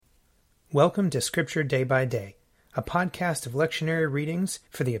Welcome to Scripture Day by Day, a podcast of lectionary readings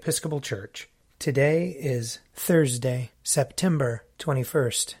for the Episcopal Church. Today is Thursday, September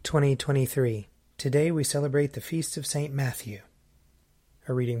 21st, 2023. Today we celebrate the Feast of St. Matthew.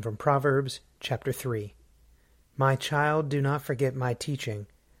 A reading from Proverbs, chapter 3. My child, do not forget my teaching,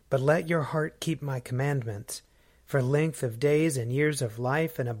 but let your heart keep my commandments. For length of days and years of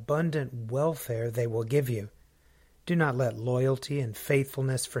life and abundant welfare they will give you. Do not let loyalty and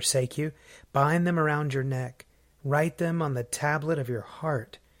faithfulness forsake you. Bind them around your neck. Write them on the tablet of your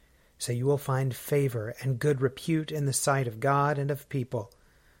heart, so you will find favor and good repute in the sight of God and of people.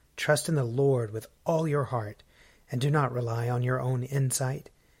 Trust in the Lord with all your heart, and do not rely on your own insight.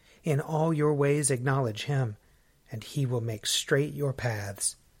 In all your ways acknowledge Him, and He will make straight your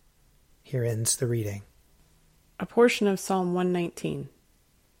paths. Here ends the reading. A portion of Psalm 119.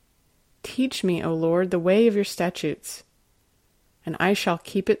 Teach me, O Lord, the way of your statutes, and I shall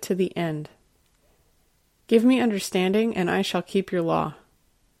keep it to the end. Give me understanding, and I shall keep your law.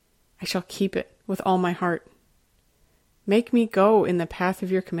 I shall keep it with all my heart. Make me go in the path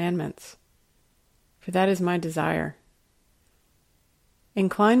of your commandments, for that is my desire.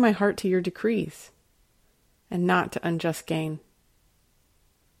 Incline my heart to your decrees, and not to unjust gain.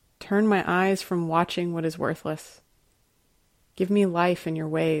 Turn my eyes from watching what is worthless. Give me life in your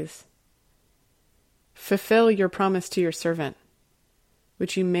ways. Fulfill your promise to your servant,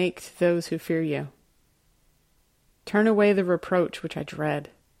 which you make to those who fear you. Turn away the reproach which I dread,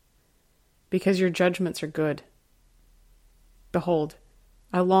 because your judgments are good. Behold,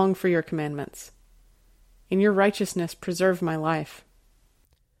 I long for your commandments. In your righteousness preserve my life.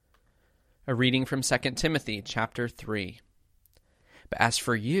 A reading from 2 Timothy chapter 3. But as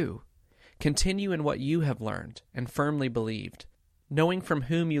for you, continue in what you have learned and firmly believed, knowing from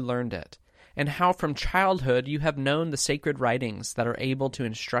whom you learned it, and how from childhood you have known the sacred writings that are able to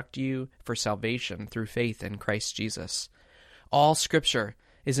instruct you for salvation through faith in Christ Jesus. All Scripture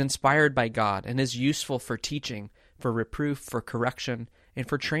is inspired by God and is useful for teaching, for reproof, for correction, and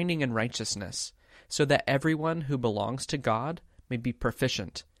for training in righteousness, so that everyone who belongs to God may be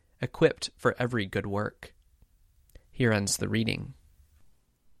proficient, equipped for every good work. Here ends the reading.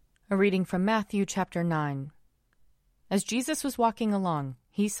 A reading from Matthew chapter 9. As Jesus was walking along,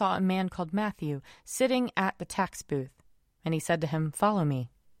 he saw a man called Matthew sitting at the tax booth, and he said to him, "Follow me."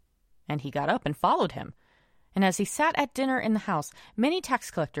 And he got up and followed him. And as he sat at dinner in the house, many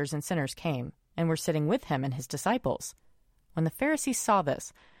tax collectors and sinners came, and were sitting with him and his disciples. When the Pharisees saw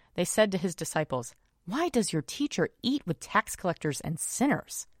this, they said to his disciples, "Why does your teacher eat with tax collectors and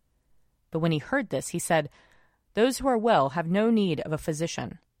sinners?" But when he heard this, he said, "Those who are well have no need of a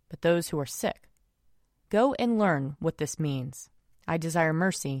physician, but those who are sick. Go and learn what this means. I desire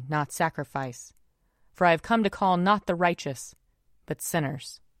mercy, not sacrifice. For I have come to call not the righteous, but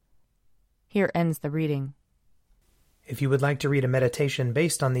sinners." Here ends the reading. If you would like to read a meditation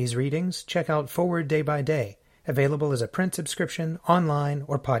based on these readings, check out Forward Day by Day, available as a print subscription, online,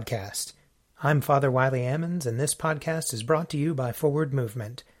 or podcast. I'm Father Wiley Ammons, and this podcast is brought to you by Forward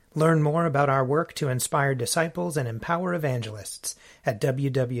Movement. Learn more about our work to inspire disciples and empower evangelists at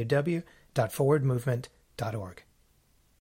www.forwardmovement.org.